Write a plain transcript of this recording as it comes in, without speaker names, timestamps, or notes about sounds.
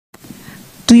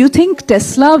Do you think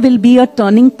Tesla will be a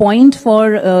turning point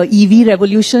for EV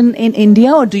revolution in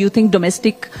India, or do you think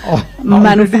domestic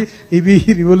manufacturing? EV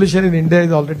revolution in India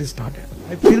is already started.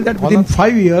 I feel that within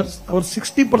 5 years, our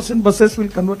 60% buses will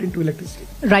convert into electricity.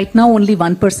 Right now, only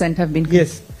 1% have been.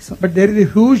 Yes, but there is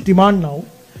a huge demand now,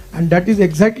 and that is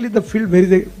exactly the field where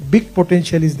the big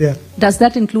potential is there. Does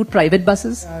that include private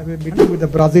buses? I have a meeting with the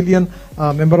Brazilian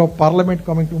member of parliament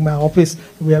coming to my office.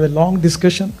 We have a long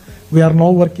discussion. We are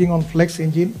now working on flex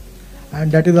engine,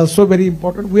 and that is also very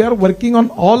important. We are working on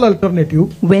all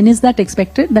alternative. When is that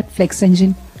expected, that flex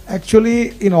engine? Actually,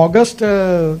 in August,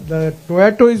 the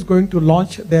Toyota is going to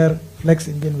launch their flex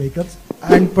engine vehicles,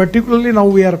 and particularly now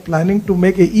we are planning to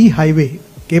make a e-highway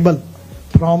cable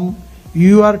from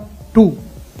UR2,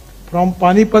 from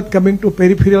Panipat coming to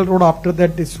Peripheral Road. After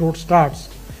that, this road starts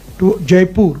to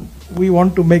Jaipur. We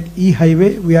want to make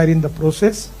e-highway. We are in the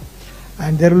process.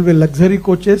 And there will be luxury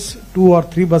coaches, 2 or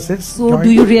 3 buses. So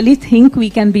do you really think we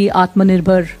can be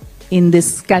Atmanirbhar in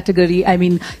this category? I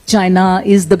mean, China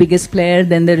is the biggest player,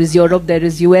 then there is Europe, there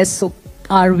is US. So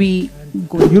are we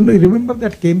going? You know, remember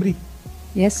that Camry?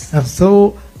 Yes.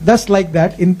 So just like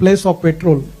that, in place of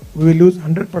petrol, we will use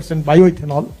 100%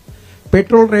 bioethanol.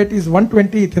 Petrol rate is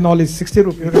 120, ethanol is 60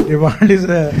 rupees. Demand is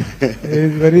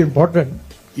very important.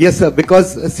 Yes, sir,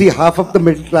 because see, half of the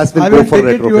middle class will I go will for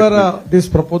take it retrofit. this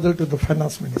proposal to the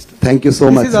finance minister. Thank you so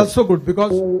much. This is also good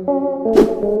because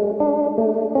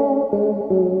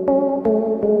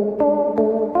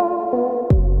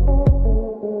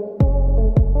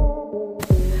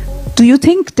do you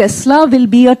think Tesla will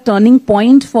be a turning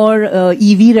point for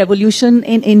EV revolution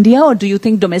in India, or do you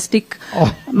think domestic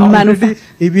manufacturing?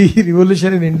 EV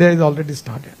revolution in India is already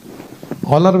started.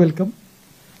 All are welcome.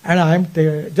 And I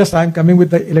am coming with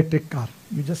the electric car.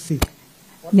 You just see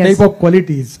what Yes. type of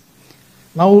quality is.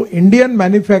 Now Indian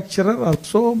manufacturer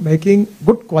also making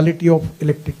good quality of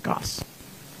electric cars.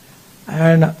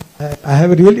 And I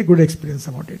have a really good experience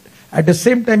about it. At the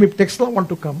same time, if Tesla want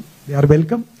to come, they are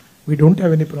welcome. We don't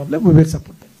have any problem. We will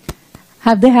support them.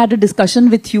 Have they had a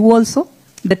discussion with you also,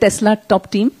 the Tesla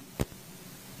top team?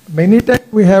 Many times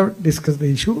we have discussed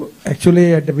the issue.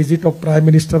 Actually, at the visit of Prime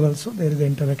Minister also, there is an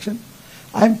interaction.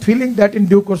 I am feeling that in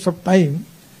due course of time,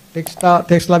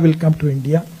 Tesla will come to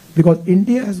India, because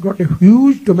India has got a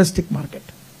huge domestic market.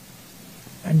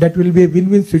 And that will be a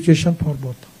win-win situation for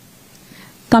both.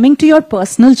 Coming to your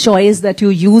personal choice that you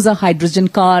use a hydrogen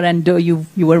car, and you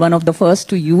were one of the first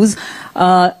to use,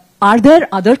 are there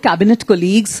other cabinet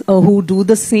colleagues who do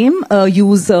the same,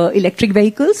 use electric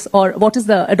vehicles, or what is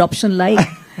the adoption like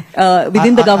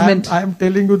within the government? I am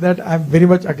telling you that I am very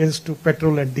much against to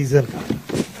petrol and diesel car,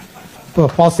 to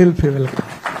fossil fuel car.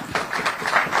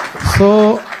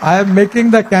 So I am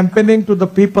making the campaigning to the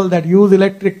people that use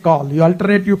electric car, you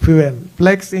alternative fuel,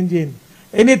 flex engine,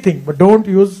 anything, but don't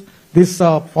use this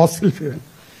fossil fuel,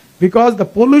 because the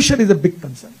pollution is a big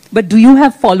concern. But do you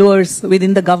have followers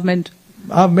within the government?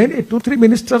 Many 2-3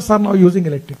 ministers are now using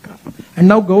electric car, and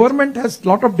now government has,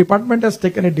 lot of department has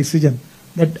taken a decision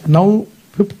that now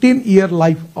 15-year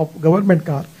life of government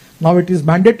car, now it is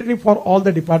mandatory for all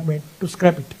the department to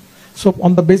scrap it. So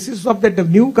on the basis of that, the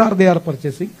new car they are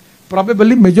purchasing,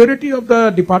 probably majority of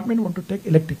the department want to take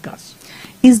electric cars.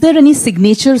 Is there any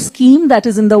signature scheme that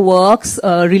is in the works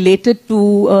related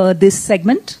to this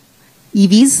segment,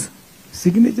 EVs?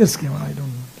 Signature scheme, I don't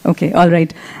know. Okay, all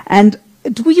right. And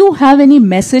do you have any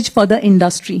message for the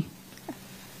industry?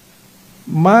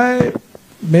 My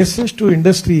message to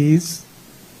industry is,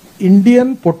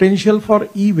 Indian potential for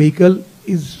e-vehicle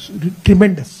is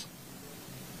tremendous.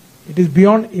 It is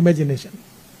beyond imagination.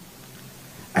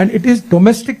 And it is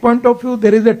domestic point of view,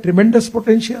 there is a tremendous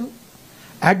potential.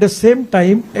 At the same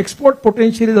time, export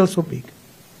potential is also big.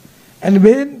 And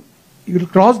when you will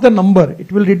cross the number,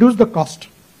 it will reduce the cost.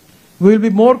 We will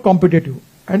be more competitive.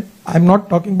 And I'm not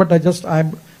talking, but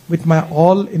I'm with my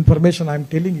all information I'm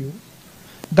telling you.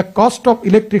 The cost of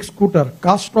electric scooter,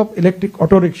 cost of electric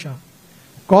auto rickshaw,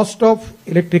 cost of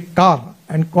electric car,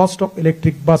 and cost of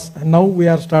electric bus, and now we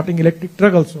are starting electric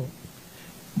truck also.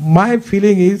 My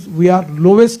feeling is we are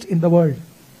lowest in the world.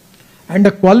 And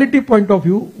the quality point of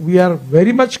view, we are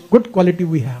very much good quality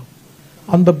we have.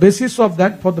 On the basis of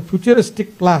that, for the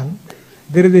futuristic plan,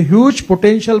 there is a huge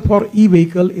potential for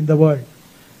e-vehicle in the world.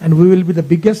 And we will be the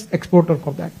biggest exporter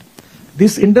for that.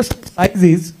 This industry size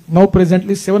is now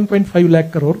presently 7.5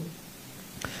 lakh crore.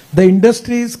 The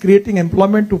industry is creating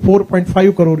employment to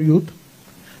 4.5 crore youth.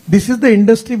 This is the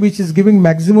industry which is giving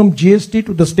maximum GST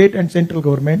to the state and central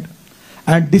government.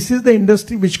 And this is the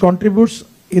industry which contributes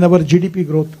in our GDP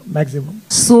growth maximum.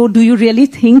 So do you really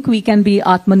think we can be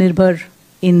Atmanirbhar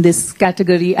in this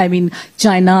category? I mean,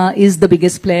 China is the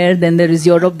biggest player, then there is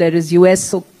Europe, there is US.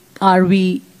 So are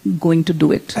we going to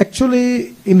do it?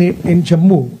 Actually, in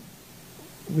Jammu,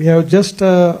 we have just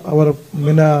our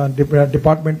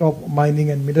Department of Mining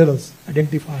and Minerals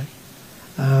identified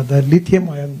the lithium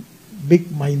ion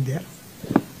big mine there.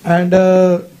 And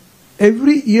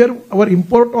every year our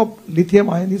import of lithium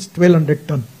ion is 1200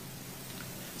 ton.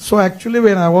 So actually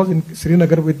when I was in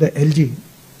Srinagar with the LG,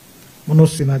 Manoj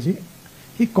Sinhaji,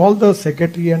 he called the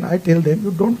secretary and I tell them,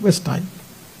 you don't waste time.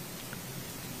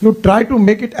 You try to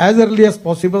make it as early as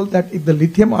possible that if the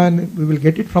lithium ion, we will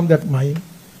get it from that mine,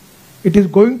 it is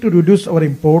going to reduce our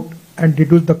import and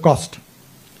reduce the cost.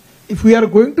 If we are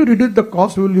going to reduce the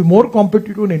cost, we will be more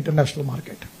competitive in the international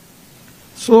market.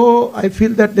 So I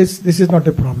feel that this is not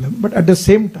a problem. But at the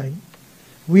same time,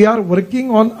 we are working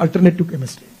on alternative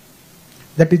chemistry.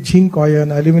 That is zinc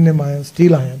ion, aluminum ion,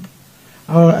 steel ion.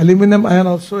 Our aluminum ion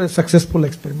also a successful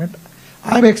experiment.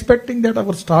 I am expecting that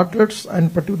our starters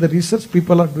and particularly the research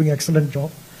people are doing excellent job.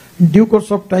 In due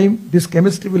course of time, this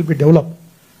chemistry will be developed.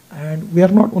 And we are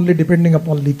not only depending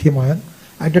upon lithium ion.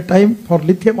 At the time for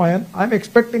lithium ion, I am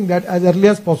expecting that as early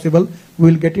as possible,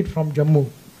 we will get it from Jammu.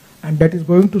 And that is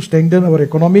going to strengthen our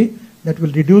economy, that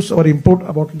will reduce our import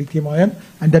about lithium ion,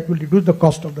 and that will reduce the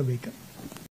cost of the vehicle.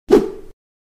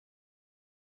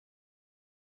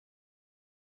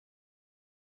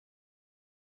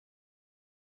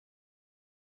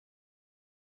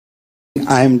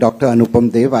 I am Dr.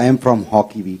 Anupam Dev. I am from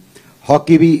HawkEV.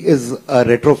 HawkEV is a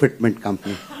retrofitment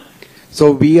company.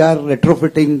 So we are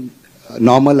retrofitting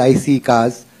normal IC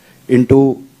cars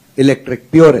into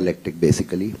electric, pure electric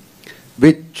basically,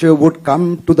 which would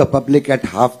come to the public at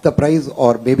half the price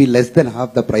or maybe less than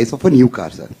half the price of a new car,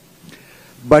 sir.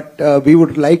 But we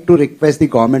would like to request the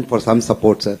government for some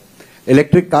support, sir.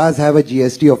 Electric cars have a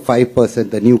GST of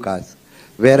 5%, the new cars,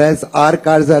 whereas our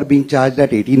cars are being charged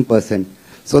at 18%.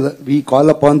 So we call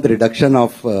upon the reduction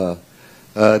of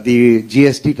the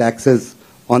GST taxes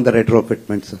on the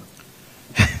retrofitment, sir.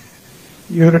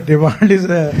 Your demand is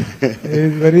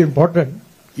very important.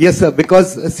 Yes, sir,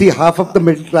 because see, half of the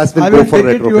middle class will I go will for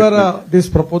take it retrofitment. this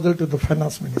proposal to the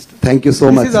finance minister. Thank you so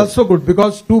much. This is also good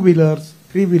because two-wheelers,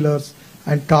 three-wheelers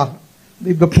and car,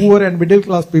 if the poor and middle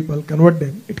class people convert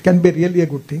them, it can be really a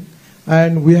good thing.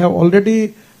 And we have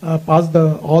already passed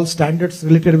all standards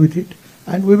related with it,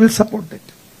 and we will support it.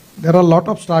 There are a lot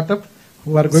of startups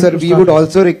who are going Sir, to we would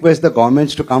also request the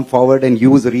governments to come forward and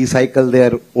recycle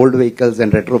their old vehicles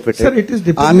and retrofit it. Sir, it is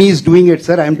dependent. Army is doing it,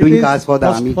 sir. I am doing cars for the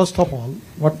army. First of all,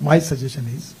 what my suggestion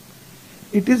is,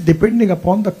 it is depending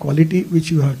upon the quality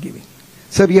which you are giving.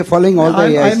 Sir, we are following all the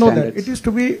AI I know standards. that.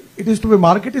 It is to be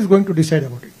market is going to decide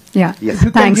about it. Yeah. Yes. If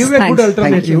you Thanks, can give a good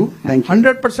alternative, Thank you.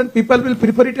 100% people will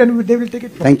prefer it and they will take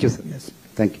it from Thank you, sir. Yes.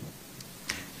 Thank you.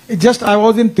 I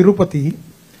was in Tirupati,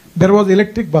 there was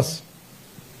electric bus.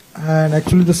 And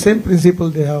actually the same principle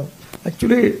they have.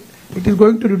 Actually, it is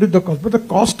going to reduce the cost. But the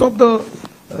cost of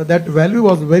that value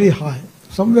was very high.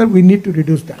 Somewhere we need to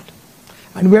reduce that.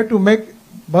 And we have to make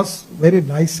bus very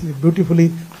nicely, beautifully,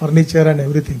 furniture and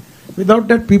everything. Without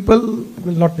that, people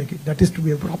will not take it. That is to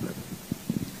be a problem.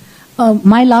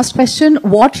 My last question,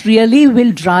 what really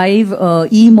will drive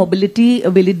e-mobility?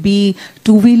 Will it be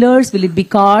two-wheelers? Will it be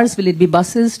cars? Will it be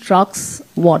buses, trucks?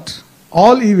 What?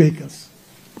 All e-vehicles.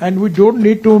 And we don't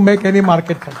need to make any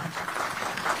market for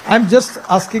that. I'm just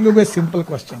asking you a simple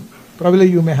question. Probably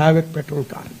you may have a petrol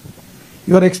car.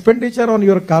 Your expenditure on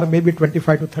your car may be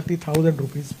 25 to 30,000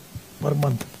 rupees per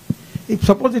month. If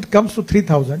suppose it comes to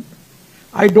 3,000,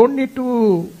 I don't need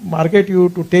to market you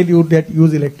to tell you that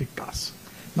use electric cars.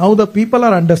 Now the people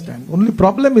are understand. Only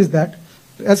problem is that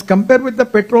as compared with the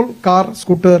petrol car,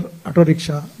 scooter, auto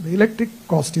rickshaw, the electric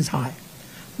cost is high.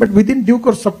 But within due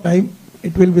course of time,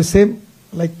 it will be same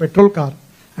like petrol car,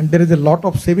 and there is a lot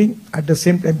of saving. At the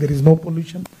same time, there is no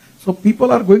pollution. So people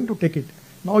are going to take it.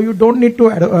 Now you don't need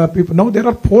to people. Now there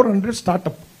are 400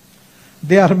 startups.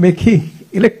 They are making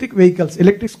electric vehicles,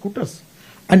 electric scooters,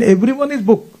 and everyone is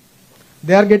booked.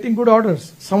 They are getting good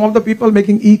orders. Some of the people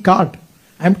making e-cart.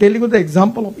 I am telling you the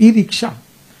example of e-rickshaw.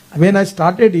 When I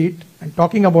started it and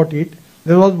talking about it,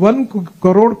 there was 1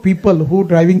 crore people who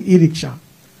driving e-rickshaw.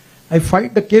 I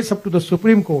fight the case up to the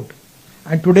Supreme Court.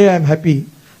 And today I am happy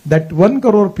that 1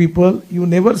 crore people, you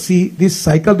never see this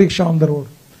cycle rickshaw on the road.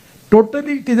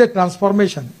 Totally it is a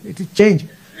transformation. It is change.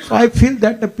 So I feel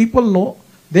that the people know,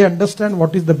 they understand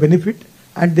what is the benefit,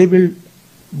 and they will,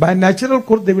 by natural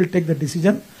course, they will take the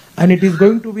decision, and it is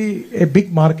going to be a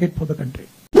big market for the country.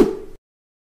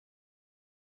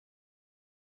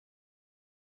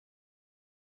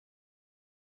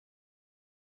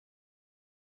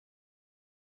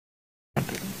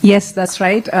 Yes, that's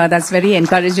right. That's very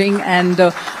encouraging. And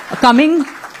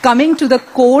coming to the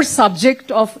core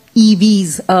subject of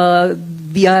EVs,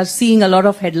 we are seeing a lot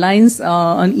of headlines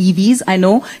on EVs. I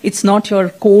know it's not your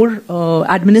core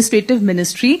administrative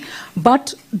ministry,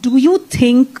 but do you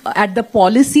think at the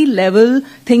policy level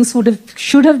things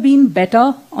should have been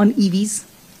better on EVs?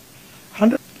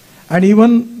 100. And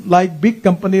even like big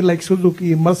company like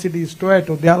Suzuki, Mercedes,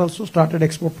 Toyota, they are also started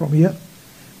export from here.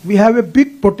 We have a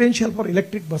big potential for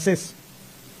electric buses.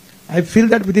 I feel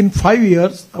that within 5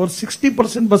 years, our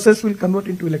 60% buses will convert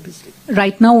into electricity.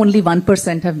 Right now, only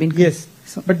 1% have been. Yes,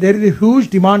 but there is a huge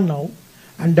demand now,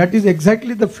 and that is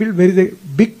exactly the field where the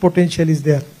big potential is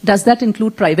there. Does that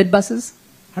include private buses?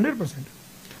 100%.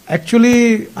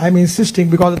 Actually, I am insisting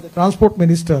because as the transport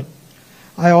minister,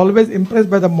 I always impressed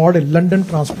by the model, London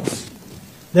Transport.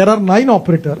 There are 9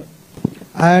 operators,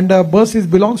 and bus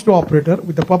belongs to operator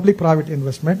with the public-private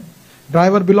investment.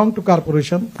 Driver belongs to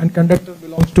corporation, and conductor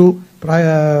belongs to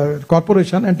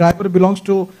corporation, and driver belongs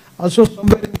to also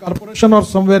somewhere in corporation or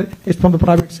somewhere it's from the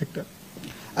private sector.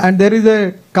 And there is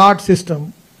a card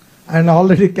system, and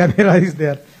already camera is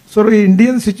there. So in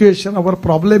Indian situation, our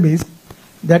problem is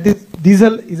that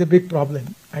diesel is a big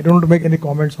problem. I don't want to make any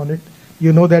comments on it.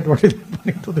 You know that what is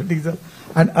happening to the diesel.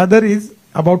 And other is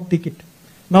about ticket.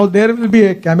 Now there will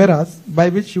be cameras by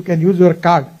which you can use your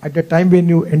card at the time when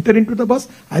you enter into the bus,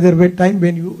 either way time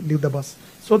when you leave the bus.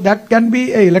 So that can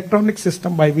be an electronic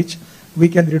system by which we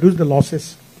can reduce the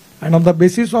losses. And on the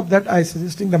basis of that, I am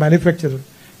suggesting the manufacturer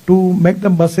to make the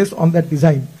buses on that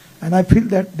design. And I feel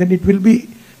that then it will be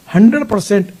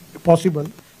 100% possible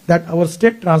that our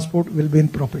state transport will be in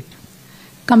profit.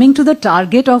 Coming to the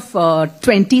target of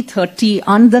 2030,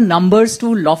 aren't the numbers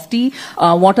too lofty?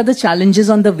 What are the challenges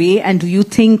on the way, and do you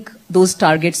think those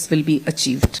targets will be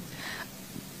achieved?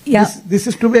 Yeah. This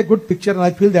is to be a good picture, and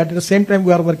I feel that at the same time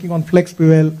we are working on flex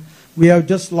fuel. We have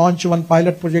just launched one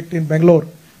pilot project in Bangalore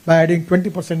by adding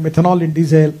 20% methanol in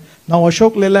diesel. Now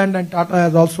Ashok Leyland and Tata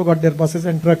has also got their buses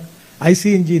and truck IC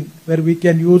engine where we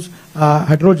can use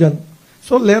hydrogen.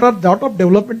 So there are a lot of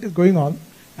development is going on,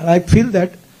 and I feel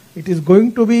that it is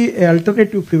going to be an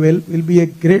alternative fuel, will be a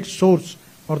great source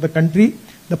for the country.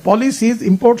 The policy is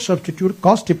import substitute,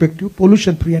 cost effective,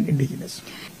 pollution free and indigenous.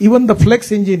 Even the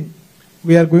flex engine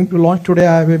we are going to launch today.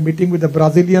 I have a meeting with the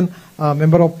Brazilian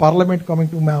member of parliament coming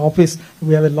to my office.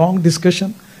 We have a long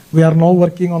discussion. We are now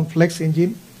working on flex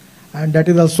engine, and that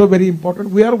is also very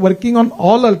important. We are working on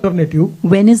all alternative.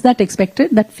 When is that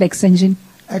expected, that flex engine?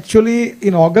 Actually,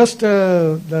 in August,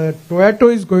 the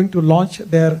Toyota is going to launch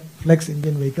their flex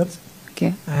engine vehicles.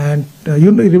 Okay. And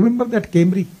you remember that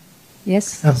Camry?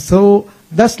 Yes. So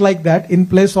just like that, in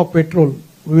place of petrol,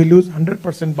 we will use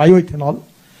 100% bioethanol.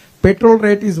 Petrol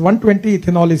rate is 120,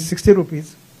 ethanol is 60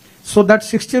 rupees. So that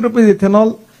 60 rupees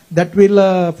ethanol, that will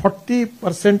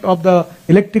 40% of the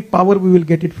electric power we will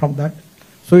get it from that.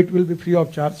 So it will be free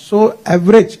of charge. So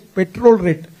average petrol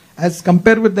rate as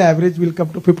compared with the average will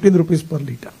come to 15 rupees per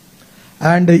litre.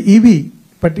 And EV,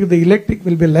 particularly the electric,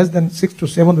 will be less than 6 to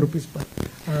 7 rupees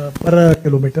per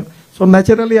kilometer. So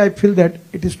naturally I feel that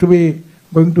it is going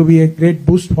to be a great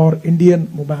boost for Indian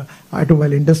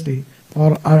automobile industry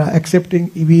for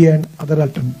accepting EV and other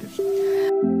alternatives.